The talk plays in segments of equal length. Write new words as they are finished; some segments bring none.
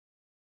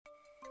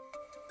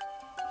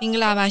မင်္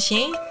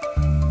ဂလာပါရှင်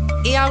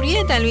။ AR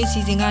ရဲ့တန်လွင်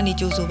စီစဉ်ကနေ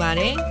ကြိုဆိုပါရ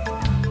စေ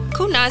။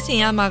ခုနားဆင်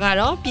ရမှာ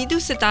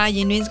ကတော့ပြည်သူစစ်သားရ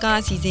င်တွင်းစ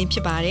ကားအစီအစဉ်ဖြ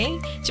စ်ပါတယ်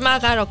။ကျွန်မ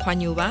ကတော့ခွာ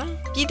ညိုပါ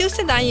။ပြည်သူ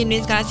စစ်သား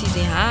ရင်တွင်းစကားအစီအ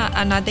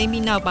စဉ်ဟာအာဏာသိမ်း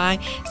ပြီးနောက်ပို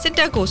င်းစစ်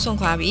တပ်ကိုဆွ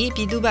န့်ခွာပြီးပြ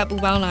ည်သူ့ဘက်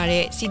ပူးပေါ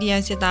င်းလာတဲ့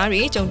CDN စစ်သား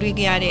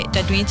တွေကြုံတွေ့ခဲ့ရတဲ့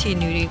တပ်တွင်းခြေအ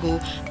နေတွေကို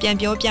ပြန်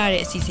ပြောပြ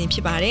တဲ့အစီအစဉ်ဖြ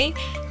စ်ပါတယ်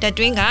။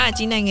တပ်တွင်းကအ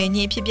ကြီး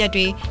နိုင်ငံကြီးအဖြစ်ပြက်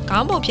တွေခေါ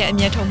င်းပုံဖြတ်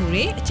အမျက်ထုတ်မှု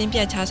တွေအကျ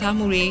ဉ်းပြတ်ခြားစား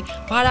မှုတွေ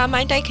ဝါဒမို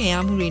င်းတိုက်ခံ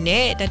ရမှု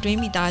တွေနဲ့တပ်တွင်း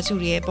မိ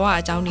သားစုတွေရဲ့ဘ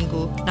ဝအကြောင်းတွေ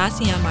ကိုနား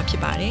ဆင်ရ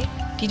မှာဖြစ်ပါတယ်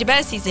။ဒီတစ်ပတ်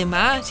အစီအ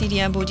စဉ်မှာ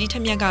CDN ဗိုလ်ကြီးထ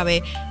က်မြက်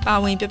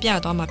ကပဲပါဝင်ပြပြ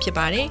သွား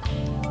မှာဖြစ်ပါတယ်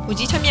။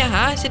ဗိုလ်ကြီးထက်မြက်ဟာ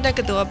စစ်တပ်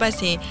ကတော်အ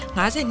ပတ်စဉ်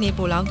52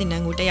ပိုလောင်းတင်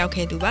တန်းကိုတက်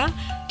ရောက်ခဲ့သူပါ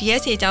။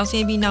 DSA ကျောင်းဆ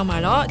င်းပြီးနောက်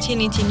မှာတော့ချင်း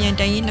လင်းချ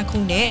င်းမြန်တရင်2ခု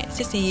နဲ့စ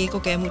စ်စင်ရေး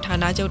ကိုကဲမှုဌာ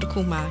နချုပ်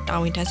တစ်ခုမှာတာ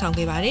ဝန်ထမ်းဆောင်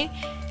ခဲ့ပါတယ်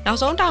။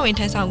နောက်ဆုံးတာဝန်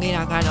ထမ်းဆောင်ခဲ့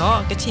တာ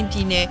ကတော့ကချင်ပြ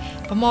ည်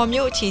နယ်ဗမော်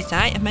မြို့အ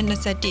ခြေဆိုင်အမှတ်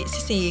21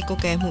စစ်စင်ရေးကို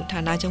ကဲ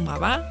မှုဌာနချုပ်မှာ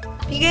ပါ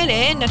။ပြီး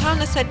ခဲ့တဲ့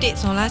2021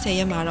ဇွန်လ10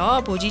ရက်မှာတော့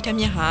ဗိုလ်ကြီးထက်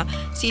မြက်ဟာ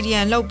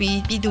CDN လုပ်ပြီး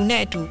ပြည်သူ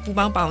နဲ့အတူ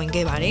ပူးပေါင်းပါဝင်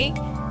ခဲ့ပါတယ်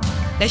။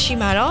လက်ရှိ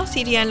မှာတော့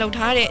CDN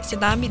လောက်ထားတဲ့စစ်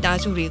သားမိသား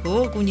စုတွေကို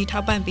ကူညီ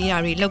ထောက်ပံ့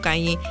ပေးတာတွေလုပ်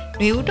ကိုင်ရင်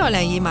ຫນွေဦးတော်လှ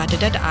န်ရေးမှာ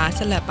တဒတ်တအား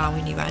ဆက်လက်ပါ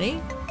ဝင်နေပါတယ်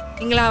။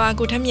မင်္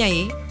ဂလာပါကို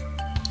ထက်မြတ်ရေ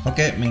။ဟုတ်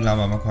ကဲ့မင်္ဂလာ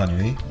ပါမခွာ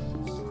ညွေ။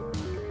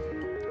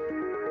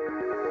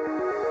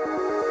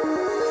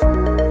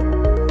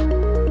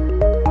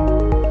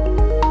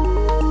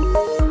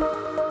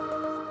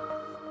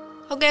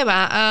ဟုတ်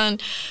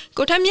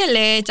ကဲ့ပါကိုထက်မြက်လ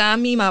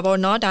ည်းကြားမိမှာပေါ့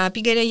နော်ဒါ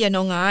ပြီးခဲ့တဲ့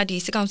ရက်နှောင်း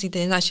ကဒီစစ်ကောင်စီသ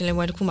တင်းစာရှင်းလ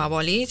င်းပွဲတစ်ခုမှာ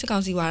ပေါ့လေစစ်ကော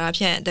င်စီဝါ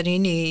ဒဖြန့်သတ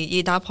င်းတွေ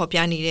ရေးသားဖော်ပြ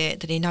နေ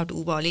တဲ့သတင်း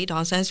တောက်တူပေါ့လေဒေါ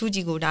န်ဆန်းစုကြ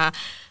ည်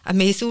ကိုဒါအ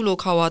မေစုလို့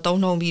ခေါ်တော့တုံး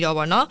နှုံပြီးတော့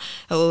ပေါ့နော်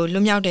လွ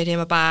တ်မြောက်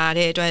တဲ့တဲမပါ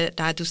တဲ့အတွက်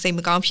ဒါသူစိတ်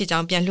မကော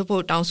င်းဖြစ်ကြောင်းပြန်လွတ်ဖို့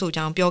တောင်း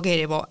ဆိုကြောင်းပြော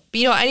ခဲ့တယ်ပေါ့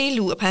ပြီးတော့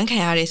အဲ့ဒီလူအဖမ်းခံ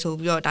ရတယ်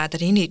ဆိုပြီးတော့ဒါသ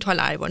တင်း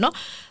တွေထွက်လာတယ်ပေါ့နော်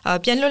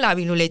ပြန်လွတ်လာ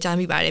ပြီလို့လ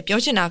ည်းကြားမိပါတယ်ပြော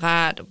ချင်တာ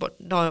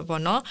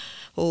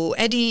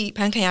ကတော့ပေါ့နော်အဲ့ဒီ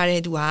ဖမ်းခံ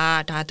ရတဲ့သူ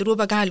ဟာဒါသူတို့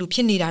ဘက်ကလူဖြ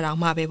စ်နေတာ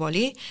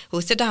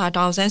တောင်မှပဲပေါ့လေစစ်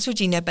တပ်ဟာဒေါန်ဆန်းစု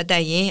ကြည်နဲ့ပတ်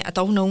သက်ရင်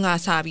အတုံးနှုံး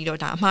ကစပြီးတော့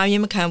ဒါအမှားရ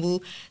င်းမခံ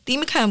ဘူးတီး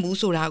မခံဘူး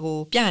ဆိုတာကို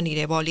ပြနေ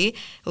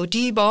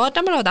တယ်ပေါ့လေဒီဘော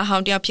တမတော်သားဟော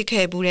င်းတ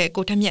ယောက်ဖြစ်ခဲ့ဘူးတဲ့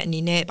ကိုထက်မြက်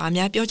အနေနဲ့ဗာ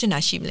များပြောချင်တာ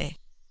ရှိမ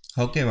လဲ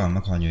ဟုတ်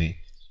ကဲ့ပါမခွန်ကြီး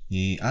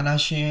ဒီအာနာ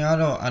ရှင်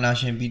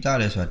ကတော့အာနာရှင်ပြီးသား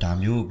တယ်ဆိုတာဒါ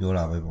မျိုးကိုပြောတာ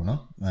ပဲပေါ့နော်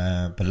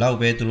ဘလောက်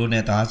ပဲသူတို့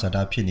နဲ့သားဇာ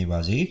တာဖြစ်နေ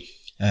ပါစေ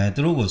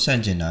သူတို့ကိုစ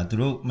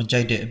န့်ကျင်တာသူတို့မ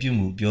ကြိုက်တဲ့အ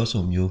ပြုမှုပြော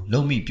ဆိုမျိုး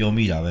လုံးမိပြောမိ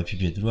တာပဲဖြစ်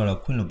ဖြစ်သူတို့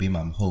ကတော့ခွင့်လွှတ်ပေး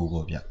မှာမဟုတ်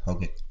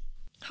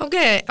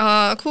ဘူးပေါ့ဗျဟုတ်ကဲ့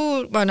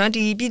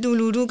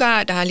အခုပေါ့နော်ဒီပြည်သူလူထုက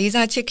ဒါ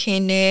လေးစားချစ်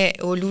ခင်တဲ့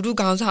လူထု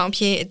ခေါင်းဆောင်အဖြ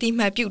စ်အတိအ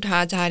မှတ်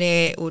ပြုထားကြ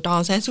တဲ့ဒေါ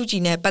န်ဆန်းစုကြည်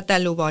နဲ့ပတ်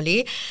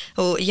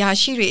သက်လို့ပေါ့လေအရာ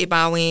ရှိတွေ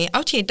အပါဝင်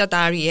အောက်ခြေ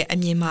တပ်သားတွေရဲ့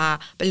အမြင်မှာ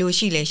ဘယ်လို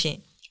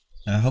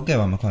ရှိလဲရှင်ဟုတ်ကဲ့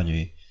ပါ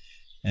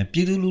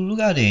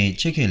မခွန်ကြီးပြည်သူလူထုကတည်း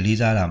ချစ်ခင်လေး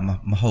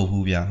စားတာမဟုတ်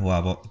ဘူးဗျဟို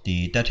ပါပေါ့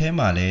ဒီ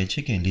တပ်ထဲမှာလည်းချ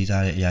စ်ခင်လေး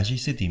စားတဲ့အရာရှိ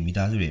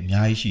စစ်တီမိသားစုတွေအ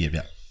များကြီးရှိရဗျ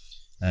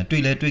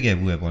တွေ့လဲတွေ့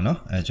ခဲ့ဘူးပဲပေါ့နော်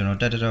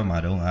ကျွန်တော်တက်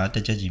မှာတော့တ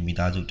က်ချက်ကြီးမိ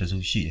သားစုတ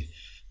စုရှိတယ်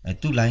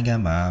သူ့လိုင်းက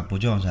မ်းမှာ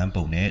ဗိုလ်ချုပ်အောင်ဆ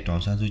န်းပုံနဲ့ဒေါ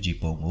န်ဆန်းစုကြည်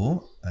ပုံကို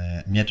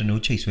အမျက်တ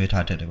နိုးချိတ်ဆွဲ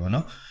ထားတတ်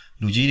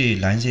တယ်ပေါ့နော်လူကြီးတွေ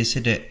လိုင်း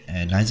စစ်တဲ့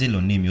လိုင်း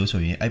စစ်လိုနေ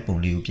မျိုးဆိုရင်အဲ့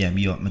ပုံလေး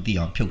ကိုပြန်ပြီးတော့မသိ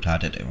အောင်ဖြုတ်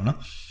ထားတတ်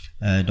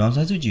တယ်ပေါ့နော်ဒေါန်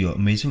ဆန်းစုကြည်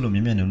ကိုအမေစု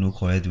လိုမျက်နှာနိုး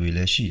ခေါ်တဲ့သူတွေ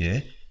လည်းရှိတယ်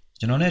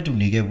ကျွန်တော်နဲ့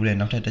အတူနေခဲ့ဘူးတဲ့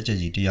နောက်ထပ်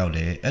တက်ချက်ကြီးတယောက်လ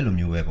ည်းအဲ့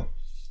လိုမျိုးပဲပေါ့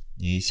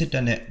ဒီစစ်တ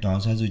ပ်နဲ့ဒေါန်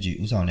ဆန်းစုကြည်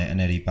ဦးဆောင်တဲ့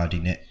NLD ပါတီ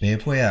နဲ့ဘယ်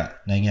ဖွဲ့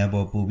ကနိုင်ငံ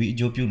ပေါ်ပို့ပြီး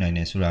အကျိုးပြုနိုင်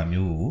တယ်ဆိုတာ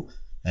မျိုးကို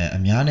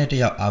အများနဲ့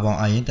တယောက်အာ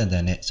ပေါင်အာရင်တန်တ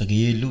န်နဲ့စ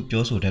ကားရည်လူ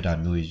ပြောဆိုတတ်တာ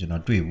မျိုးကြီးကျွန်တော်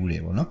တွေ့ဘူးတ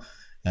ယ်ပေါ့နော်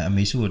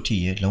အမေစုကိုထိ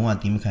ရင်လုံးဝ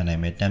တီးမခံ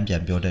နိုင်ပဲတ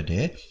န်းပြန်ပြောတတ်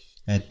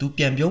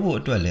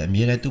တယ်သူပြန်ပြောဖို့အတွက်လည်း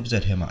အမြဲတမ်းသူ့ပါဇ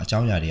က်ထဲမှာအကြော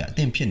င်းအရာတွေကအသ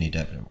င့်ဖြစ်နေတ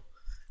တ်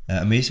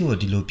တယ်ပေါ့အမေစု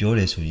ကိုဒီလိုပြော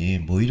တယ်ဆို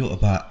ရင်ဘိုးကြီးတို့အ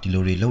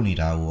ဖဒီလို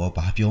တွေလုပ်နေတာကို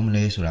ရောဘာပြောမ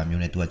လဲ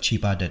ဆိုတာမျိုးနဲ့သူက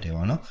ချိပတတ်တယ်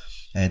ပေါ့နော်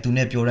သူ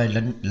နဲ့ပြောတို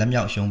င်းလက်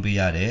မြောက်ရှုံးပေး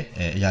ရတယ်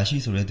အရာရှိ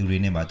ဆိုတဲ့သူ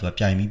တွေနဲ့မှသူ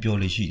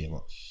ကပြိုင်ပြီးပြောလို့ရှိ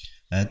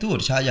တယ်ပေါ့သူ့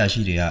ကိုတခြား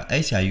အရာရှိတွေက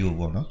အဲ့ဆရာကြီး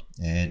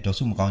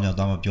ကိုပေါ့နော်ဒေါ်စုမကောင်းကြောင်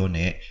သွား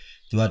မပြောနဲ့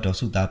သူ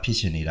ကဒေါ်စုသားဖြစ်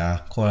ရှင်နေတာ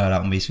ခေါ်လာ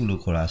တော့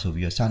အမေစုလို့ခေါ်လာဆို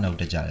ပြီးတော့စနောက်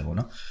တက်ကြတယ်ပေါ့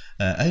နော်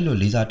အဲ့လို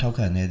လေးစား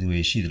ထောက်ခံတဲ့သူ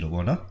တွေရှိ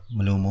တယ်လို့ပေါ့နော်မ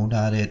လုံမုန်း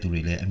ထားတဲ့သူ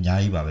တွေလည်းအများ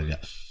ကြီးပါပဲဗျ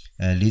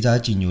လေးစား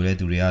ကြည်ညိုတဲ့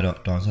သူတွေကတော့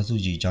ဒေါန်ဆ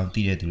န်းစုကြည်အကြော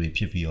င်းသိတဲ့သူ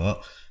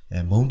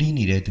တွေဖြစ်ပြီးတော့မုန်း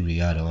တီးနေတဲ့သူ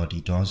တွေကတော့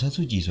ဒီဒေါန်ဆ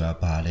န်းစုကြည်ဆိုတာ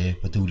ဘာလဲ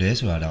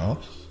ဘယ်သူလဲဆိုတာတော့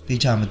သိ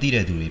ချာမသိ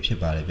တဲ့သူတွေဖြစ်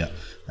ပါ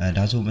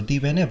တယ်ဗျဒါဆို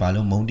မသိဘဲနဲ့ဘာ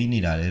လို့မုန်းတီးနေ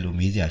တာလဲလို့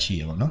မေးစရာ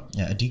ရှိရပါတော့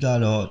အဓိက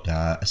တော့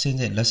ဒါအစ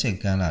င်းစက်လက်ဆ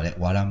င့်ကမ်းလာတဲ့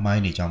ဝါဒမို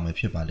င်းတွေကြော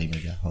င့်ပဲဖြစ်ပါလိမ့်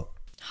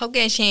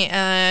မယ်ဗျဟုတ်ကဲ့ရှင်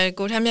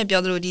ကိုထ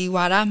မ်းမြတ်ပြောသ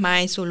လိုဒီဝါဒ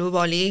မိုင်း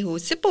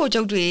ဆိုလို့ပေါ့လေစစ်ပို့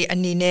ချုပ်တွေ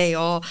အနေနဲ့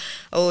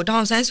ရောဒေါ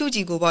န်ဆန်းစုကြ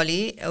ည်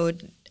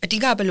ကိုပေါ့လေအဓိ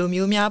ကဘယ်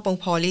လိုမျိုးများ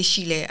ပုံဖော်လေး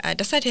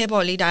ရှိလဲတစ်ဆက်သေး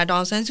ပေါ့လေဒါ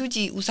ဒေါန်ဆ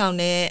န်းစုကြည်ဦးဆောင်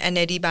တဲ့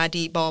NLD ပါ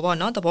တီပေါ့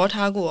နော်သဘော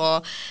ထားကို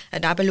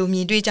ရောဒါဘယ်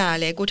လိုမြင်တွေ့ကြရ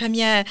လဲကိုထ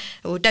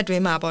မ်းမြတ်တက်တွ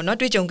င်းမှာပေါ့နော်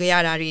တွေ့ကြုံခဲ့ရ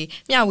တာ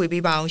တွေမျှဝေ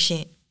ပေးပါအောင်ရှ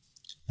င်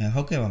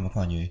ဟုတ်ကဲ့ပါမခွ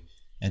န်ကြီး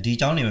ဒီ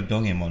အကြောင်းတွေမပြော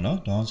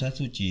ခင်ပေါ့နော်ဒေါန်ဆန်း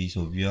စုကြည်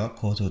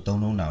ဆိုပြီးတော့ခေါ်ဆိုသုံး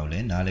လုံးတာကိုလ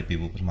ည်းနားလည်ပေး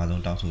ဖို့ပထ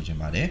မဆုံးတောင်းဆိုချင်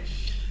ပါ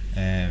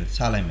တယ်စ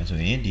လိုက်မယ်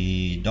ဆိုရင်ဒီ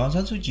ဒေါန်ဆ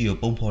န်းစုကြည်ကို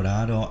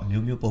ပုံဖော်တာကတော့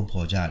အမျိုးမျိုးပုံ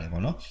ဖော်ကြရတယ်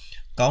ပေါ့နော်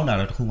ကောင်းတာ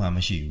တော့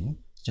တစ်ခုမှမရှိဘူး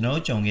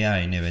ကျွန်တော်တို့ကြုံခဲ့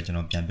ရတဲ့နေပဲ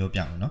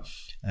ကျွန်တော်ပြန်ပြောပြမယ်နော်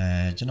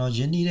ကျွန်တော်ရ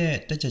င်းနှီးတဲ့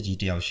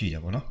တက်ချက်ကြီးတယောက်ရှိ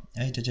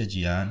တယ်ပေါ့နော်အဲဒီတက်ချက်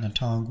ကြီးက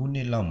2000ခုနှ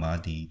စ်လောက်မှာ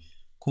ဒီ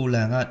ခိုလ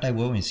န်ကတိုက်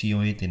ပွဲဝင်စီ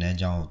ယုံရေးတင်တ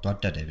န်းကျောင်း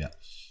ကိုတွားတက်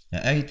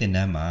တယ်ဗျအဲ့ဒီတင်တ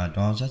န်းမှာ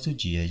ဒေါန်ဆ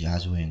န်းစုကြည်ရဲ့ရာ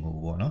ဇဝင်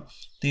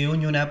ကိုပေါ့နော်တင်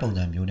ယုံညွန်းတဲ့ပုံ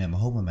စံမျိုးနဲ့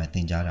မဟုတ်မှန်တ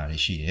င်ကြားတာ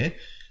တွေရှိတယ်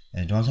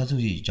ဒေါ်ဆန်းစု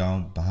ကြည်အကြောင်း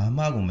ဘာမှ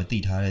ကိုမ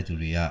သိထားတဲ့သူ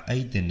တွေက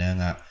အဲ့ဒီတင်တန်း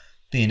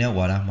ကတင်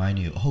တဲ့ဝါဒမိုင်း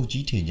တွေကို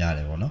အဟုတ်ကြီးထင်ကြ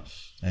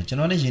တယ်ပေါ့နော်ကျွန်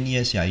တော်နဲ့ယ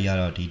င်းရဲ့ဆရာကြီးက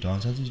တော့ဒီဒေါ်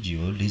ဆန်းစုကြည်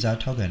ကိုလေး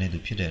စားထောက်ခံ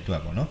တဲ့သူဖြစ်တဲ့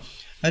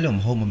အတွက်ပေါ့နော်အဲ့လိုမ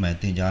ဟုတ်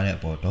မမှန်တင်ကြားတဲ့အ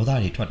ပေါ်ဒေါသ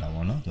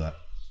တွေထွက်တာပေါ့နော်သူက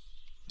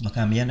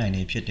မခံမရနိုင်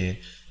နေဖြစ်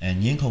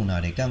တဲ့ည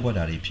င်းခုန်တာတွေကန့်ကွက်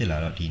တာ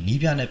တွေဖြစ်လာတော့ဒီနီး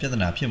ပြနဲ့ပြဿ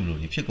နာဖြစ်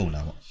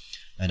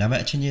မလို့ဖြစ်ကုန်တာပေါ့ဒါပေမဲ့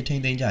အချင်းချ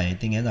င်းထိမ့်သိမ်းကြရင်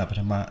တင်ငန်းစာပ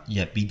ထမ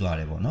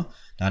ရက်ပြီးသွားတယ်ပေါ့နော်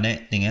ဒါ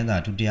နဲ့တင်ငန်း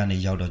စာဒုတိယနေ့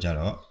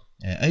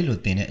ရောက်တော့ကြတော့အဲ့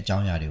လိုတင်တဲ့အကြော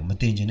င်းအရာတွေကို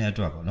မတင်ချင်တဲ့အ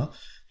တွက်ပေါ့နော်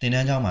တင်တ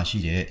န်းเจ้าမှာ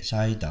ရှိတဲ့စာ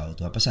ရေးတာကို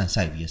သူကပတ်စံ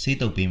စိုက်ပြီးစေး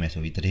တုပ်ပေးမယ်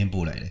ဆိုပြီးသတင်း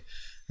ပို့လိုက်တယ်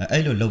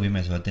အဲ့လိုလုပ်ပေးမ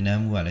ယ်ဆိုတော့တင်တန်း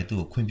မှုကလည်း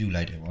သူ့ကိုခွင့်ပြု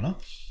လိုက်တယ်ပေါ့နော်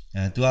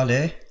သူကလ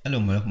ည်းအဲ့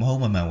လိုမဟုတ်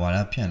မမှန်ဝါဒ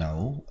ဖြ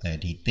န့်တာကို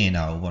ဒီ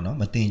တင်တာကိုပေါ့နော်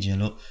မတင်ချင်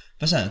လို့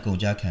ပတ်စံအကုန်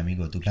ကြခံပြီး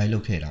ကိုသူလိုက်လု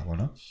ပ်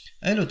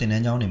ခဲ့တာပေါ့နော်အဲ့လိုတင်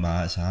တန်းเจ้าတွေမှာ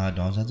အစား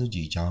ဒေါ်ဆန်းစုကြ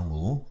ည်အကြောင်း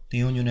ကိုတင်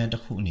ယုံညွန်းတဲ့တ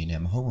စ်ခုအနေနဲ့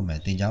မဟုတ်မမှန်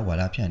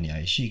တင်ကြားဝါဒဖြ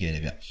န့်နေရရှိခဲ့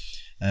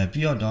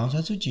တယ်ဗျပြီးတော့ဒေါ်ဆ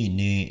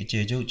န်းစုကြည်နေအ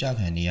ကျေကျုပ်ကြ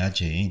ခံနေ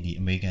ရချိန်ဒီ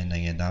အမေရိကန်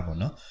နိုင်ငံသားပေါ့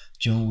နော်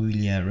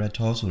ဂျွန်ဝီလီယံရက်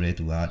ထောဆို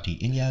တဲ့သူကဒီ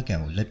အိန္ဒိယကန်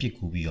ကိုလက်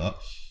ပစ်ကူးပြီးတော့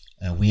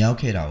ဝင်ရောက်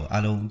ခဲ့တာကို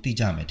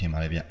အားလုံးသိကြမယ်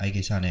ထင်ပါတယ်ဗျ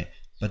အဲ့ကိစ္စ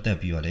နဲ့ပတ်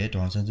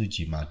သက်ပြီးတော့လေဒေါ်ဆ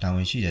န်းစုကြည်မှာတာ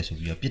ဝန်ရှိတယ်ဆို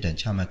ပြီးတော့ပြစ်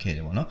ဒဏ်ချမှတ်ခဲ့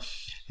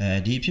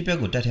တယ်ပေါ့နော်ဒီအဖြစ်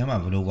အပျက်ကိုတက်ထဲမှာ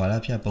ဘယ်လိုဝါ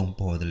ဒဖြန့်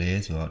ပုံပေါ်တယ်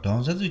လဲ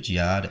ဆိုတော့ဒေါ်ဆ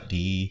န်းစုကြည်က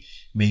ဒီ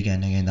အမေရိကန်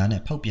နိုင်ငံသား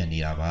နဲ့ဖောက်ပြန်နေတာ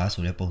ပါ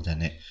ဆိုတဲ့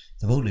ပုံစံနဲ့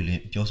သဘုတ်လေး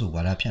လေးပြောဆို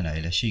ဝါဒဖြန့်တာ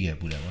လည်းရှိခဲ့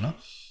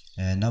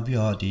ဘူးလေပေါ့နော်နောက်ပြီး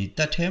တော့ဒီ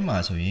တက်ထဲမှာ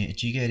ဆိုရင်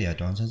အကြီးကဲတွေ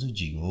ကဒေါ်ဆ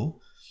န်းစုကြည်ကို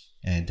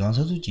ဒေါ်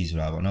ဆန်းစုကြည်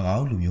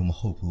ဆိုတာပေါ့နော်ငါတို့လူမျိုး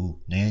မဟုတ်ဘူး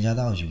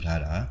နိုင်ငံသားကိုယူထား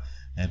တာ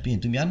ပြီး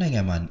ရင်သူများနိုင်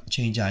ငံမှာအ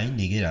ချိန်ကြာ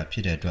ရင်နေခဲ့တာဖြ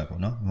စ်တဲ့အတွက်ပေါ့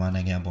နော်မြန်မာ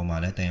နိုင်ငံအပေါ်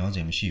မှာလည်းတန်ရောစ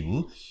င်မရှိ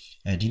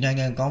ဘူးဒီနိုင်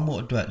ငံကောင်းဖို့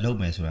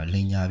အတွက်လုပ်မယ်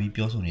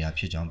ဆိုတာလိန်ညာပြီးပြောဆိုနေတာဖြ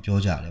စ်ကြော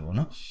င်းပြောကြတယ်ပေါ့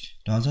နော်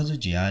ဒေါ်ဆန်းစု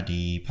ကြည်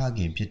ကဒီဖ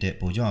ခင်ဖြစ်တဲ့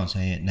ဗိုလ်ချုပ်အောင်ဆ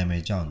န်းရဲ့နာ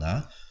မည်ကြောင့်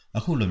သာ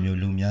အခုလို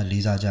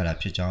မျိုးလူများလေး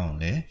စားကြတာဖြစ်ကြောင်း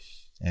လည်း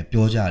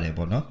ပြောကြ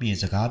တယ်ပေါ့နော်ပြီးရင်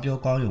စကားပြော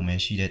ကောင်း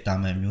ရုံပဲရှိ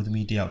တဲ့တာမန်မျိုးသ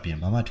မီးတ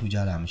ယောက်ပြင်ဘာမှထူး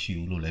ခြားတာမရှိ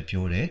ဘူးလို့လ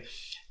ည်းပြောတယ်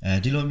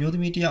ဒီလိုမျိုး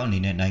သမီးတယောက်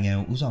အနေနဲ့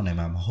နိုင်ငံကိုဥဆောင်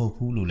နိုင်မှာ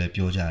မဟုတ်ဘူးလို့လည်း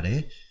ပြောကြ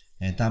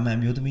တယ်တာမန်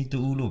မျိုးသ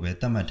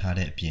မီးတူဦးလို့ပဲသတ်မှတ်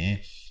ထားတဲ့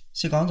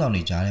အပြင်စစ်ကောင်း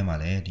ဆောင်တွေကြားထဲ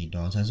မှာလ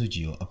ည်းဒီဒေါ်ဆ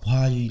န်းစုကြည်ကို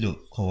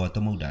အဖွားကြီးလို့ခေါ်ဝေါ်သ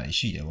မုတ်တာ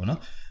ရှိတယ်ပေါ့နော်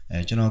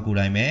ကျွန်တော်ကိုယ်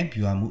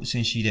တိုင်ပဲဗျူဟာမှုအ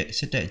ဆင့်ရှိတဲ့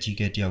စစ်တပ်အကြီးအ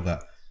ကဲတယောက်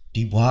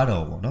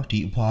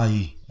ကဒီဘွားတော်ပေါ့နော်ဒီအဖွားကြီး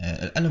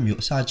အဲ့လို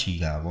မျိုးအစချီ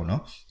တာပေါ့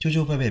နော်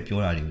ချိုးချိုးဖက်ဖက်ပြော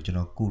တာတွေကို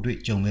ကျွန်တော်ကိုယ်တွေ့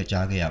ကြုံ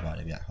ခဲ့ကြားခဲ့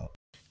ရပါတယ်ဗျ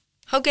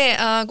ဟုတ်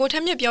ကဲ့ကို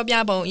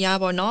ထက်မြတ်ပြောပြပုံ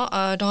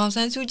အရာပေါ့နော်ဒေါ်ဆ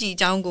န်းစုကြည်အ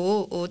ကြော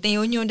င်းကို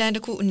တင်ရိုးညွှန်းတန်းတ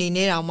စ်ခု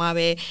အနေနဲ့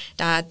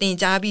တောင်မှပဲဒါတင်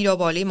ကြားပြီးတော့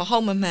ပေါ့လေ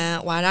မဟုတ်မမှ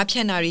န်ဝါ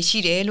ဒဖြန့်တာတွေရှိ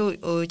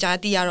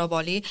တယ်လို့ကြားသိရတော့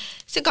ပေါ့လေ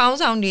စစ်ကော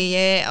င်းဆောင်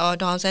တွေရဲ့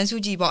ဒေါ်ဆန်းစု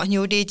ကြည်ပေါ့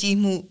အညို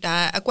တေးကြီးမှုဒါ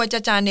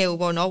အကွက်ကြကြနဲ့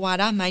ပေါ့နော်ဝါ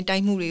ဒမိုင်းတို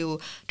က်မှုတွေ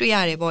ကိုတွေ့ရ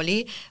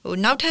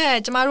တယ်ပေါ့လေနောက်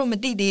ထပ်ကျမတို့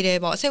မသိသေး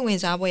တဲ့ပေါ့စိတ်ဝင်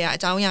စားဖွယ်အ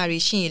ကြောင်းအရာ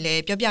တွေရှိရင်လ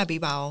ည်းပြောပြပေး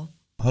ပါဦး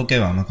ဟုတ်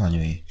ကဲ့ပါမခွန်ကြီး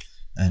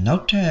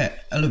နောက်ထပ်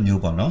အဲ့လို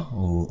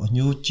မျိုးပေါ့နော်အ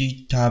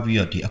ညိုကြီးထားပြီး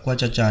တော့ဒီ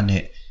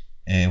အကွက်ကြကြနဲ့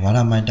ဝါ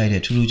ဒမိုင်းတိုက်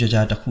တဲ့ထူး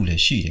ထူးခြားခြားတစ်ခုလည်း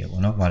ရှိတယ်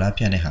ပေါ့နော်ဝါ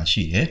ဒဖြန့်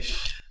တဲ့ဟာရှိ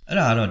တယ်အဲ့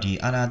ဒါ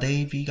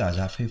ကတော့ဒီအာနာသိန်းပြီး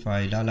ကစားဖေဖော်ဝါ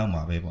ရီလလောက်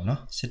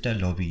မှာပဲပေါ့နော်စစ်တပ်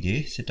lobby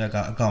တွေစစ်တပ်က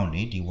အကော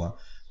င့်တွေဒီ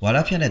ဝါ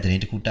ဒဖြန့်တဲ့သတင်း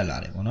တစ်ခုတက်လာ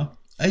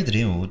တယ်ပေါ့နော်အဲ့ဒီသတ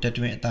င်းကို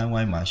တက်တွင်းအတို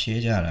င်းဝိုင်းမှာ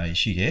share ကြတာ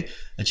ရှိတယ်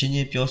အချင်းချ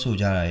င်းပြောဆို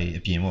ကြတာ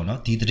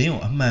အပြင်ပေါ့နော်ဒီသတင်း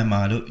ကိုအမှန်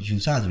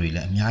မှာလို့ယူဆသူတွေလ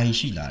ည်းအများကြီး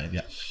ရှိလာတယ်ဗျ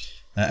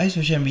အဲ့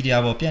social media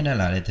ပေါ်ပြ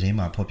န့်နှံ့လာတဲ့သတ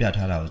င်းမှာဖော်ပြ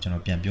ထားတာကို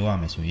ကျွန်တော်ပြန်ပြောရ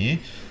မယ်ဆိုရင်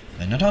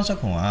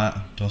2019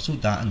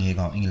ကဒေါ်စုသားအငယ်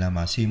ကောင်အင်္ဂ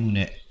လန်မှာဆေးမှု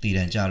နဲ့တည်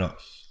တံကြတော့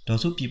ဒေါ်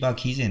စုပြ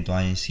ပခီး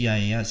စဉ်သွားရင်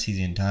CIA ကစီစ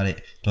ဉ်ထားတဲ့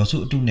ဒေါ်စု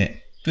အတုနဲ့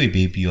တွေ့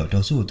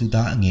ပေးပြီးတော့ဒေါ်စုကိုသူ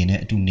သားအငယ်နဲ့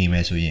အတူနေမ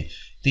ယ်ဆိုရင်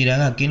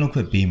တည်တံကကင်းလွတ်ခွ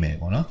င့်ပေး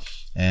မယ်ပေါ့နော်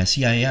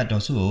CIA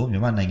ကဒေါ်စုကိုမြန်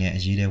မာနိုင်ငံအ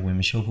ရေးထဲဝင်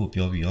မရှုပ်ဖို့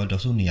ပြောပြီးတော့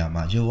ဒေါ်စုနေရာ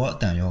မှာရုပ်ရော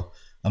အတန်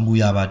ရောအမူ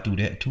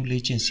အရာပါတူတဲ့အထူး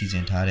လေးချင်းစီ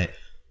စဉ်ထား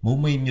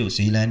တဲ့မိုးမိတ်မြို့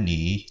ဇီ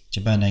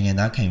လန်နေဂျပန်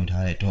နိုင်ငံသားခံယူ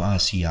ထားတဲ့ဒေါ်အာ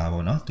ဆီယာ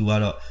ပေါ့နော်သူ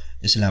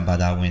ကတော့အစ္စလမ်ဘာ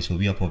သာဝင်ဆို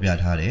ပြီးတော့ဖော်ပြ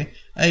ထားတယ်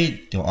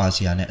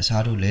အဲ့ဒေါ်အာဆီယာနဲ့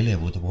အစားထိုးလဲလှယ်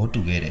ဖို့သဘော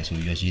တူခဲ့တယ်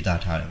ဆိုပြီးတော့ရေး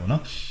သားထား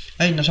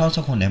တယ်ပေါ့နော်အဲ့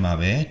2019ထဲ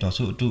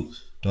မှာပဲဒေါ်စုအတု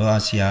ဒေါ်အာ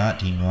ဆီယာ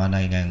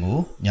ကဒီမြန်မာနိုင်ငံ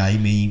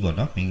ကိုညာကြီးမ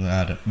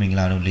င်းကြီးပေါ့နော်မင်္ဂ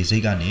လာတို့လေစိတ်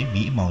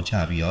ကနေမီးအမောင်ချ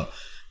ပြီးတော့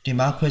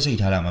တင်မ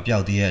ခွဲစိတ်ထားတာ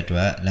မပြောက်သေးတဲ့အတွ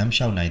က်လမ်း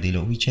လျှောက်နိုင်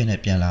သေးလို့ WeChat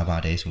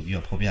နဲ့ပြန်လာပါတယ်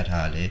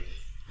ဆိုပြီးတော့ဖော်ပြထားတာလည်း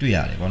တွေ့ရတ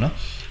ယ်ပေါ့နော်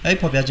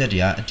အဲ့ဖော်ပြချက်တွေ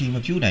ကအတီ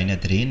မပြုတ်နိုင်တဲ့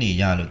သတင်းတွေ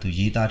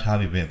ရလို့သူရေးသားထား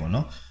ပေပဲပေါ့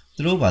နော်သူ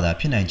တို့ဘာသာ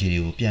ဖြစ်နိုင်ခြေ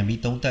တွေကိုပြန်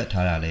ပြီးသုံး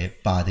သပ်ထားတာလည်း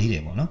ပါသေးတ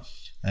ယ်ပေါ့နော်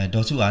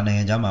ဒေါ်စုအားနိုင်ငံ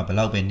ခြားမှာဘယ်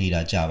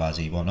လောက်ပဲနေတာကြာပါစေ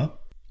ပေါ့နော်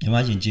မြန်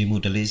မာယဉ်ကျေးမှု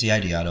ဒလေးစရို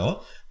က်တွေကတော့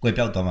ကွယ်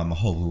ပြောက်သွားမှာမ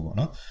ဟုတ်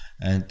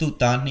ဘူးပေါ့နော်သူ့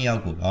သား2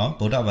ယောက်ကိုတော့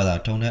ဗုဒ္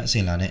ဓဘာသာထုံတဲ့အ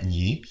စဉ်လာနဲ့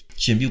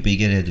အညီရှင်ပြု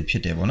ပေးခဲ့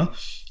တဲ့သူဖြစ်တယ်ပေါ့နော်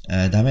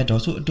ဒါပေ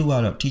မဲ့ဒေါ်စုအတု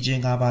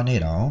ကတော့ထီချင်း5ပါးနဲ့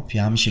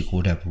တောင်ဖျားမ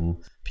ရှိခိုးတတ်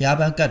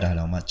ဘူးဖျားပန်းကတ်တာ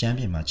တောင်မှကျမ်းပြ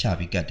င်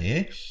မှာချပြီးကတ်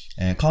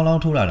တယ်ခေါင်းလော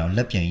င်းထိုးတာတောင်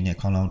လက်ပြန်ကြီးနဲ့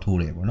ခေါင်းလောင်းထိုး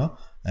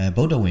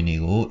တယ်ပေါ့နော်ဗုဒ္ဓဝင်တွေ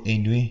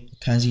ကိုအိမ်တွင်း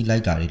ခန်းစည်း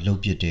လိုက်ကာတွေ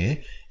လှုပ်ပစ်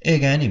တယ်ဧ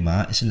ကန်တွေ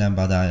မှာအစ္စလမ်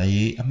ဘာသာ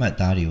ရေးအမှတ်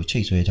သားတွေကိုချိ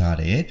တ်ဆွဲထား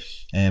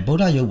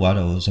တယ်ဗုဒ္ဓရုပ်ဘွား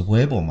တော်ကိုဇ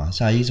ပွဲပေါ်မှာ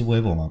စာရေးဇ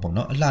ပွဲပေါ်မှာပေါ့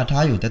နော်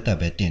အလှထားယူတက်တက်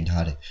ပဲ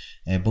တင်ထား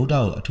တယ်ဗုဒ္ဓ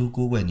ကိုအ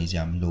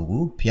ထူးကိုးကွယ်နေကြမလို့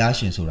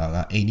ဘူးဖျားရှင်ဆိုတာ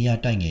ကအိန္ဒိယ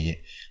တိုက်ငယ်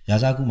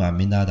ရဲ့ရာဇကုမာ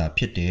မင်း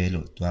သားသာဖြစ်တယ်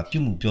လို့သူကပြု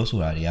မှုပြောဆို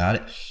တာတွေက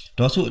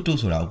တဲ့ဒေါ်စုအတု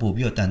ဆိုတာကိုပို့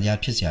ပြီးတော့တန်တ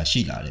ရားဖြစ်စရာ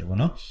ရှိလာတယ်ပေါ့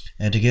နော်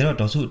တကယ်တော့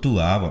ဒေါ်စုအတုက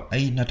ပေါ့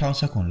အဲ့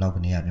2019လောက်က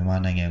နေ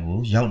ကမြန်မာနိုင်ငံ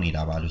ကိုရောက်နေတာ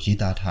ပါလို့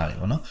ရေးသားထားတယ်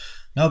ပေါ့နော်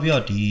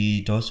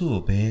နောက်ပြီးတော့ဒီဒေါ်စုကို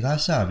ဘယ်က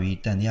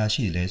စပြီးတန်တရား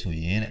ရှိတယ်လဲ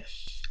ဆိုရင်တဲ့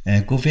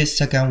COVID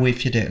second wave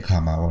ဖြစ်တဲ့အခါ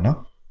မှာပေါ့နော်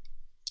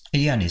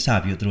အဲ့ဒီကနေ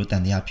စပြီးသူတို့တ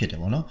န်တရားဖြစ်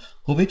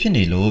တယ်ပေါ့နော်ကို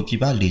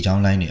ဗစ်ဖြစ်နေလို့ပြပလေချော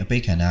င်းလိုင်းနေအပိ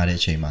တ်ခံရတဲ့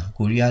အချိန်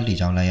မှာကိုရီးယားလေ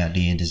ချောင်းလိုင်းရ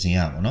လေရင်ဒဇင်ရ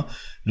ပေါ့နော်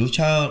လူ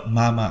6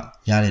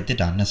မရတဲ့တစ်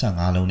တာ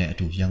25လုံးနဲ့အ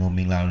တူရန်ကုန်မ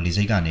င်္ဂလာလေ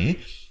ဆိပ်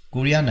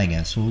ကနေကိုရီးယား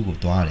နိုင်ငံဆိုးကို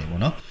သွား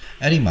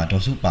တယ်ပေါ့နော်အဲ့ဒီ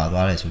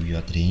မှာဒေါ်စုပါသွားတယ်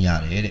ဆိုပြီးတော့သတင်းရတ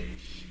ယ်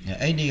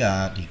တဲ့အဲ့ဒီ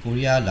ကဒီကို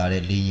ရီးယားလာ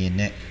တဲ့လေရင်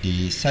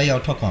နဲ့ဒီဆိုက်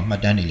ရောက်ထွက်ခွာမှ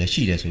တ်တမ်းတွေလ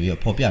ည်းရှိတယ်ဆိုပြီးတော့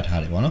ဖော်ပြ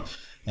ထားတယ်ပေါ့နော်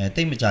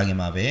တိတ်မကြခင်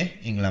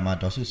မှာပဲအင်္ဂလန်မှာ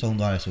ဒေါ်စုဆုံး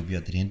သွားတယ်ဆိုပြီး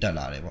တော့သတင်းတက်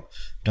လာ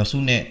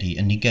တယ်ပေါ့ဒေါ်စုနဲ့ဒီ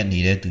အနီး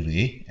ကပ်နေတဲ့သူ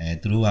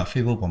တွေသူတို့က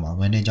Facebook ပေါ်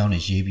မှာဝမ်းနေကြောင်း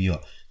တွေရေးပြီးတော့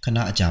ခဏ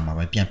အကြာ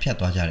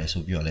မှာပဲပြန်ဖြတ်သွားကြတယ်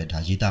ဆိုပြီးတော့လ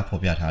ည်းဒါရေး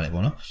သားဖော်ပြထား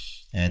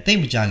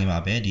တယ်ပေါ့နော်တိတ်မကြခင်မှာ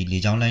ပဲဒီ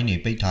လေချောင်းလိုင်းတွေ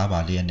ပိတ်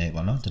ထားပါလျက်နဲ့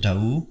ပေါ့နော်တတ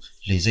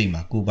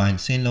အူးလေစိတ်မှာကိုပိုင်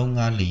စင်းလုံး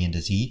ကားလေရင်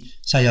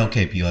တစီဆက်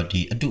ရောက်ခဲ့ပြီးတော့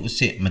ဒီအတုအ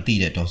စစ်မတိ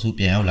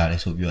တဲ့ဒေါ်စုပြန်ရောက်လာ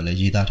တယ်ဆိုပြီးတော့လည်း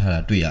ရေးသား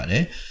ထားတာတွေ့ရ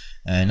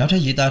တယ်နောက်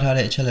ထပ်ရေးသားထား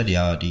တဲ့အချက်လက်တွေ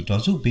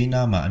ကတော့ဒီဒေါ်စုဘေး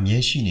နားမှာ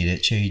အမြဲရှိနေတဲ့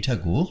ချေရီထက်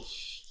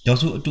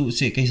ကိုဒေါ်စုအတုအစ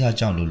စ်ကိစ္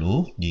စကြောင့်လို့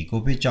ဒီ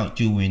ကိုဗစ်ကြော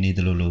င့်ကျူဝင်နေတ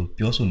ယ်လို့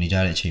ပြော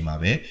ဆိုနေကြတဲ့အချိန်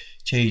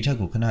မှာပဲချေရီ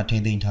ထက်ကိုခဏထိ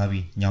မ့်သိမ်း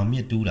ထားပြီးညောင်မြ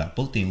စ်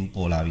တူးတာပုတ်တင်ဦး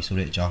ပေါ်လာပြီဆို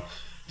တဲ့အကြော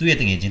င်းသူ့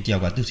ရဲ့တငယ်ချင်းတယောက်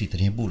ကသူ့စီသတ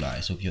င်းပို့လာတ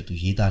ယ်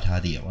ဆိုပြီးတော့သူရေး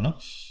သားထားသေးရပေါ့နော်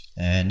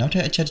နောက်ထ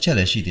ပ်အချက်တစ်ချက်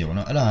လည်းရှိသေး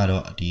တယ်ပေါ့နော်အဲ့ဒါ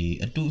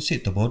ကတော့ဒီအတုအစစ်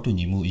သဘောတူ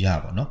ညီမှုအရာ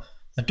ပေါ့နော်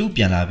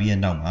အတုပြန်လာပြီးတဲ့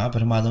နောက်မှာ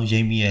ပထ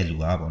မဆုံးရိမ့်မိ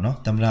ရဲ့လူကပေါ့နော်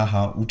သမ္မ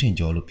တဟောင်းဦးထင်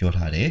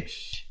ကျော်လို့ပြောထား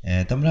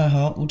တယ်သမ္မတ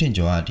ဟောင်းဦး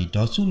ထင်ကျော်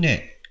ကဒီဒေါ်စုနဲ့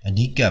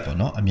အနီး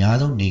ကပ်ပေါ့နော်အများ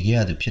ဆုံးနေခဲ့ရ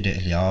သူဖြစ်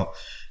တဲ့အလျောက်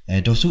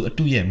ဒေါ်စု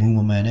အတုရဲ့မူ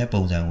မမှန်တဲ့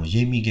ပုံစံကို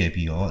ရိပ်မိ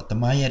ခဲ့ပြီးတော့တ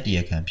မရဲ့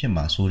တရားခံဖြစ်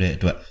မှာဆိုတဲ့အ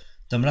တွက်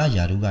သမ္မ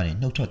တယာဒူး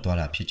ကနေနှုတ်ထွက်သွား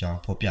တာဖြစ်ကြော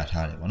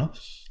င်းဖော်ပြထား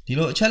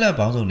တယ်ပေါ့နော်ဒီလိုအချက်လက်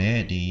ပေါင်း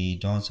စုံနဲ့ဒီ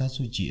ဒေါ်ဆန်း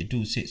စုကြည်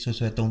အတုစစ်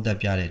ဆွဲသုံးသက်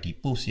ပြတဲ့ဒီ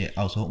post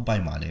ရဲ့အောက်ဆုံးအပို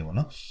က်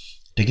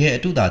မှာလဲပေါ့နော်တကယ်အ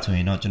တုသာဆိုရ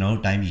င်တော့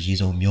ကျွန်တော်တို့တို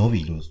င်းပြည်ရေစုံမျော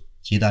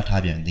ပြီလို့ရေး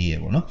သားထားပြန်သေးရ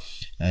ပေါ့နော်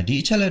ဒီ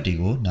အချက်လက်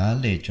တွေကို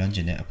နားလေကျွ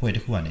မ်းကျင်တဲ့အဖွဲ့တ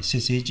စ်ခုကနေစ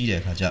စ်ဆေးကြည့်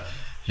တဲ့အခါကျ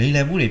လိမ်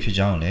လည်မှု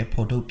တွေဖြစ်ကြောင်းလည်း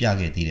ဖော်ထုတ်ပြ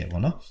ခဲ့သေး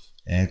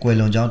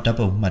တယ်ပေါ့နော်ကွယ်လွန်ကြောင်း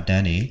တပ်ပုံမှတ်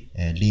တမ်း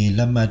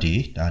တွေလေလက်မှတ်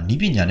တွေဒါနီး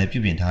ပညာနဲ့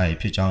ပြုပြင်ထား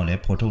ရဖြစ်ကြောင်းလည်း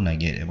ဖော်ထုတ်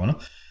နိုင်ခဲ့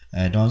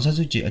တယ်ပေါ့နော်ဒေါန်ဆန်း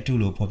စုကြည်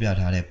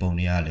အတုလို့ဖော်ပြထားတဲ့ပုံ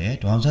တွေကလည်း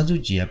ဒေါန်ဆ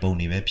န်းစုကြည်ရဲ့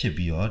ပုံတွေပဲဖြစ်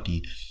ပြီးတော့ဒီ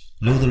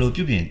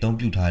လိုပြုပြင်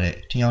အသုံးပြုထားတဲ့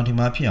ထင်အောင်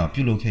ထင်မှားဖြစ်အောင်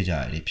ပြုလုပ်ခဲ့ကြ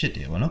ရတယ်ဖြစ်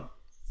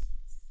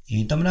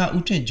တယ်ပေါ့နော်ဒီသမ္မတ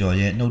ဦးထင်ကျော်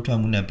ရဲ့နှုတ်ထွက်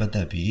မှုနဲ့ပတ်သ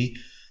က်ပြီး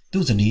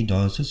သူ့ဇ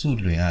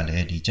နီးဒေါ်စုစုလွင်က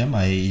လည်းဒီကျ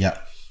မ်းမာရေးအရ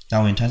တာ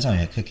ဝန်ထမ်းဆောင်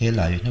ရခက်ခဲ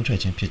လာ၍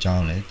နှုတ်ထွက်ခြင်းဖြစ်ကြော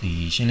င်းလ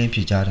ည်းဒီရှင်းလင်း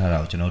ဖြေကြားထားတာ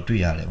ကိုကျွန်တော်တွေ့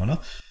ရတယ်ပေါ့နော်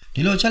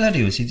ဒီလိုချက်လက်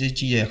တွေကိုစစ်စစ်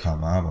ကြည့်တဲ့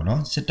အခါမှာပေါ့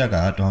နော်စစ်တပ်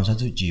ကဒေါန်ဆန်း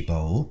စုကြည်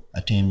ပေါ်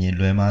ကိုအ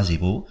ထင်မြင်လွဲမှားစေ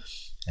ဖို့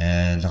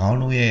၎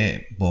င်းတို့ရဲ့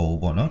ပေါ်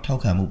ကိုပေါ့နော်ထော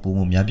က်ခံမှုပုံ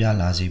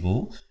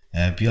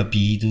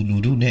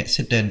မှုများပြားလာစေဖို့ပြီးတော့ပြည်သူလူထုနဲ့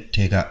စစ်တပ်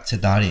ထဲကစစ်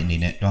သားတွေ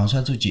အနေနဲ့ဒေါန်ဆ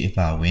န်းစုကြည်အ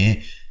ပါအဝင်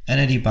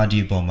NLD ပါ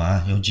တီပေါ်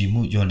မှာယုံကြည်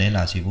မှုညှော်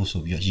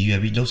နှဲလာစေဖို့ဆိုပြီးတော့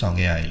ရည်ရွယ်ပြီးလှုပ်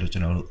ဆောင်ခဲ့ရတယ်လို့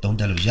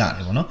ကျွန်တော်တို့သုံးသပ်လို့ရတ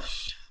ယ်ပေါ့နော်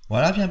ဝါ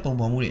ဒဖြန့်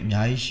ပုံပေါ်မှုတွေအ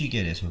များကြီး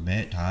ရှိခဲ့တယ်ဆိုပေ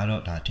မဲ့ဒါက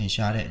တော့ဒါ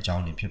ထင်ရှားတဲ့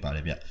အကြောင်းတွေဖြစ်ပါတ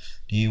ယ်ဗျ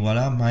ဒီဝါ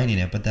ဒမိုင်းတွေ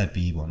နဲ့ပတ်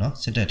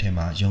သက်ပြီးပေါ့နော်စစ်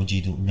တပ်ထဲမှာ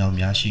ယုံကြည်သူအများ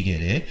များရှိခဲ့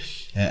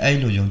တယ်အဲ့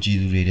လိုယုံကြည်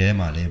သူ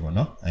တွေထဲမှာလည်းပေါ့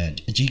နော်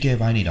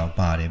အကြီးကဲပိုင်းတွေ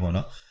တောင်ပါတယ်ပေါ့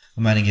နော်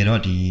အမှန်တ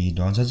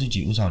ကယ်တော့ဒီဒေါန်ဆန်းစုကြ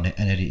ည်ဦးဆောင်တဲ့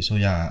NLD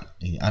အစိုးရ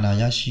ဒီအာဏာ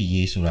ရရှိ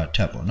ရေးဆိုတာ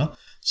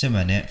ထက်ပေါ့နော်စစ်မှ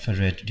န်တဲ့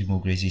Federal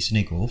Democracy စန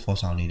စ်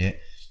ကိုဖော်ဆောင်နေ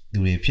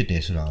တဲ့လူတွေဖြစ်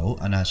တယ်ဆိုတာ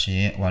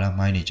ကိုအာဏာရှင်ရဲ့ဝါ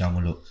ဒမိုင်းတွေကြောင့်မ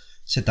လို့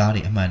စစ်သား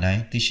တွေအမှန်တိုင်း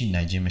သိ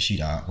ရှိနိုင်ခြင်းမ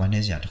ရှိတာဝမ်းန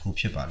ည်းစရာ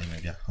တစ်ခုဖြစ်ပါလိမ့်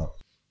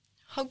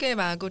မယ်ဗျဟုတ်ကဲ့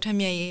ပါကိုထက်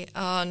မြတ်ရေ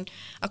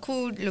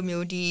အခုလို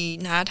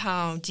မျိုးဒီနား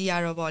ထောင်ကြည့်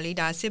ရတော့ဗောလေ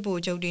ဒါစစ်ဗို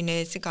လ်ချုပ်တွေ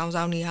နဲ့စစ်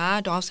ကောင်ဆောင်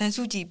တွေဟာဒေါန်ဆန်း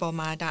စုကြည်ပေါ်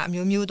မှာဒါအ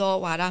မျိုးမျိုး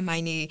သောဝါဒ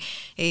မိုင်း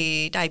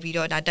တွေတိုက်ပြီး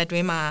တော့ဒါ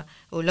တက်တွင်း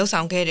မှာဟို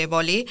လှုပ်ဆောင်ခဲ့တယ်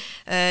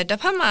ဗောလေတစ်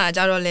ဖက်မှာကျ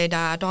တော့လေဒါ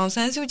ဒေါန်ဆ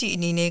န်းစုကြည်အ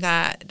နေနဲ့က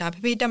ဒါဖေ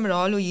ဖေတက်မ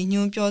တော်လို့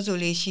ရည်ညွှန်းပြောဆို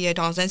လေးရှိ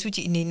တဲ့ဒေါန်ဆန်းစုကြ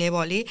ည်အနေနဲ့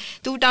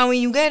ဗောလေသူတာဝ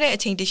န်ယူခဲ့တဲ့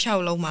အချိန်တစ်လျှော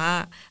က်လုံး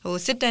မှာဟို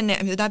စစ်တပ်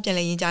နဲ့အမျိုးသားပြည်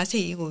လည်ရင်ကြား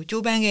စစ်ရေး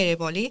ကိုကြိုးပမ်းခဲ့တယ်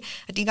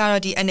ဗောလေအတိ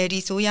ကတော့ဒီ NLD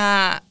ဆိုရ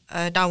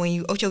တာ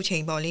ဝန်ယူအုပ်ချုပ်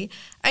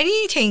ချိန်ပေါ့လေအဲ့ဒီ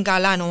အချိန်ကာ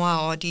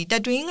လတော့ရောဒီ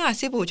တက်တွင်း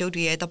ကစစ်ဗိုလ်ချုပ်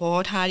တွေရဲ့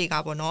သဘောထားတွေ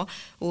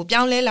ကပေါ့နော်ဟို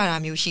ပြော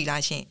င်းလဲလာတာမျိုး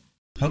ရှိလားရှင်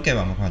ဟုတ်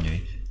ကဲ့ပါမခွန်ကြီး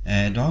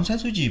ဒေါန်ဆ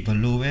န်းစုကြည်ဘ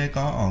လို့ပဲ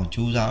ကောင်း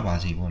အောင်ကြိုး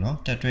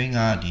စားပါစီပေါ့နော်တက်တွင်းက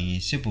ဒီ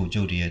စစ်ဗိုလ်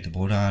ချုပ်တွေရဲ့သ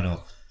ဘောထား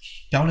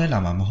ကတော့ပြောင်းလဲလာ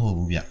မှာမဟုတ်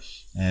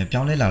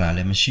ဘူးဗျပြောင်းလဲလာတာ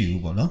လည်းမရှိ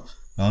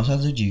ဘူးပေါ့နော်ဒေါန်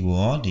ဆန်းစုကြည်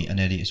ကိုဒီ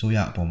NLD အစိုးရ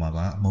အပေါ်မှာ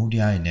ပါအမုန်း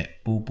တရားတွေနဲ့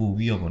ပူ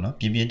ပြီးတော့ပေါ့နော်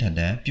ပြင်းပြင်းထန်ထ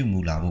န်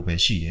ပြုတ်မှုလာဖို့ပဲ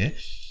ရှိတယ်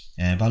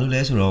ဘာလို့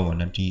လဲ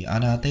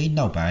ဆိုတော့ပေါ့နော်ဒီအာနာသိန်း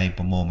နောက်ပို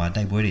င်းပုံပေါ်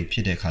မှာတိုက်ပွဲတွေဖြ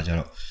စ်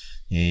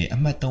တဲ့ခါကျတော့အ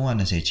မှတ်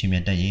320ချ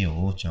င်းမြတ်တက်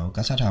ရင်ကိုကျွန်တော်က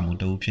ဆထ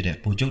မှုတူဖြစ်တဲ့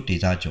ဗိုလ်ချုပ်ဒေ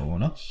သကျော်ပေါ့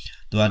နော်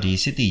သူ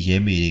ကဒီစစ်တီရဲ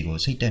မေတွေကို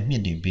စိတ်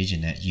တက်မြင့်တင်ပေးခြ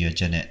င်းနဲ့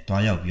ရည်ရွယ်ချက်နဲ့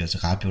တွားရောက်ပြီးတော့စ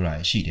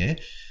ကားပြောတာရှိ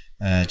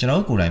တယ်ကျွန်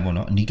တော်ကိုယ်တိုင်ပေါ့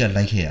နော်အနီး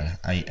ကပ်လိုက်ခဲ့ရတာ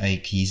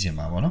အဲ့ခီး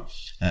စင်မှာပေါ့နော်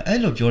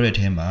အဲ့လိုပြောတဲ့အ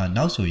ထဲ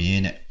မှာနောက်ဆိုရ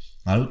င်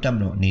တဲ့ငါတို့တက်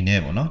မလို့အနေ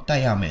နဲ့ပေါ့နော်တို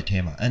က်ရမယ့်အထဲ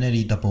မှာ NLD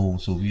တပုံ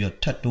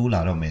ဆိုပြီးတော့ထပ်တိုး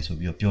လာတော့မယ်ဆို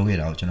ပြီးတော့ပြော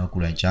ခဲ့တာကိုကျွန်တော်ကို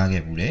ယ်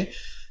တိုင်ကြားခဲ့ဘူးတယ်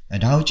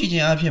ဒါကိုကြည့်ခြ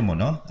င်းအဖြစ်ပေါ့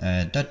နော်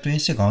တက်တွင်း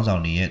စစ်ကောင်းဆော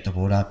င်တွေရဲ့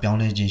သဘောထားပြောင်း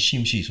လဲခြင်းရှိ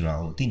မရှိ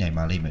ဆိုတာကိုသိ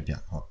နိုင်ပါလိမ့်မယ်ဗျ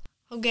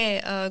ဟုတ်ကဲ့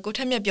ကိုထ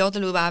က်မြတ်ပြောသ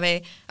လိုပါပဲ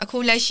အခု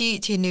လက်ရှိ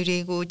အခြေအနေတွေ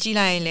ကိုကြည့်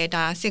လိုက်ရင်လည်း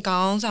ဒါစစ်ကော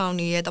င်းဆောင်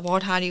တွေရဲ့သဘော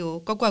ထားတွေကို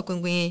ကွက်ကွက်ကွ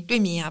င်းကွင်း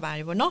တွေ့မြင်ရပါတ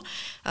ယ်ပေါ့နော်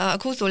အ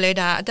ခုဆိုလဲ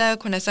ဒါအသက်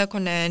89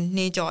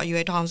နှစ်ကျော်အရွ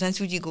ယ်ဒေါအောင်ဆန်း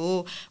စုကြည်ကို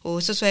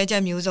ဆွဆွဲချ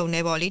က်မျိုးစုံ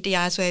နဲ့ပေါ့လေတ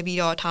ရားစွဲပြီး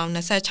တော့ထောင်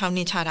26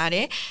နှစ်ချထားတ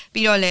ယ်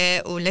ပြီးတော့လည်း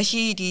လက်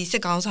ရှိဒီစ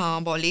စ်ကောင်းဆောင်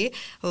ပေါ့လေ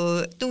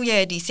သူ့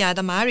ရဲ့ဒီဆရာသ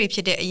မားတွေဖြ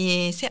စ်တဲ့အရ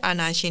င်စစ်အာ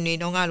ဏာရှင်တွေ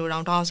တုန်းကလို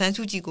တော့ဒေါအောင်ဆန်း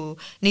စုကြည်ကို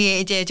နေ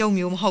အကျယ်ကျုံ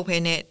မျိုးမဟုတ်ဘဲ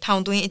နဲ့ထော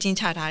င်သွင်းအကျဉ်း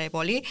ချထားတယ်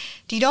ပေါ့လေ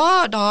ဒီတော့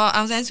ဒေါ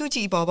အောင်ဆန်းစုကြ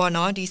ည်ပေါ့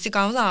နော်ဒီစစ်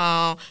ကောင်းဆောင်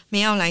မ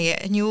င်းအောင်လှိုင်ရဲ့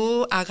အ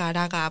ညိုးအာဃာတ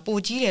ကပို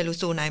ကြီးတယ်လို့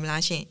ဆိုနိုင်မ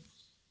လားရှင်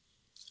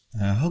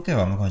ဟုတ်ကဲ့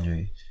ပါမခွန်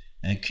ကြီး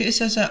ခေတ်ဆ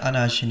က်အာ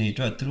ဏာရှင်တွေအ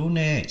တွက်သူတို့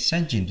နဲ့စ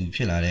န့်ကျင်သူဖြ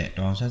စ်လာတဲ့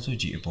ဒေါအောင်ဆန်းစု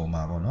ကြည်အပေါ်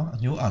မှာပေါ့နော်အ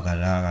ညိုးအာဃာ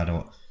တက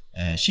တော့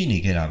ရှိနေ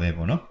ခဲ့တာပဲ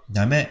ပေါ့နော်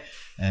ဒါပေမဲ့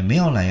မ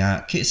င်းအောင်လှိုင်က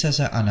ခေတ်ဆ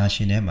က်အာဏာရှ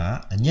င်ထဲမှာ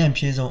အညံ့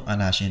ပြင်းဆုံးအာ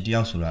ဏာရှင်တ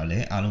ယောက်ဆိုတာလ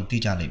ည်းအားလုံးသိ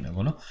ကြလိမ့်မယ်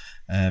ပေါ့နော်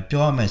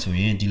ပြောရမယ်ဆို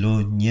ရင်ဒီလို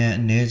ညံ့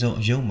အနည်းဆုံး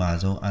အယုံမာ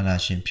ဆုံးအာဏာ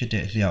ရှင်ဖြစ်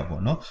တဲ့အလျောက်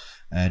ပေါ့နော်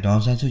ဒေါအော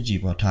င်ဆန်းစုကြည်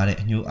ပေါ်ထားတဲ့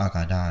အညိုးအာ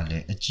ဃာတကလ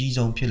ည်းအကြီး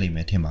ဆုံးဖြစ်လိမ့်မ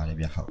ယ်ထင်ပါတယ်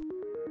ဗျဟုတ်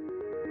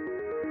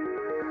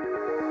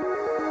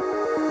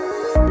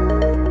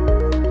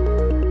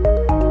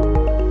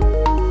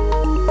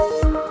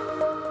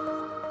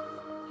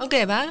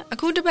ကဲ့ပါအ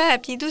ခုတစ်ပတ်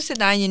ပြည်သူစစ်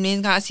သားရင်တွင်း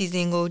စကားအစီအစ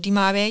ဉ်ကိုဒီ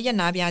မှာပဲရပ်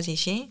နားပြစီ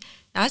ရှင်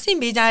နားဆင်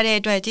ပေးကြတဲ့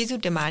အတွက်ကျေး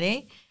ဇူးတင်ပါတယ်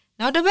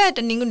နောက်တစ်ပတ်တ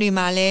နင်္ဂနွေ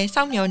မှာလည်း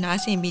စောင့်မျှော်နား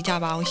ဆင်ပေးကြ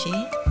ပါအောင်ရှ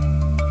င်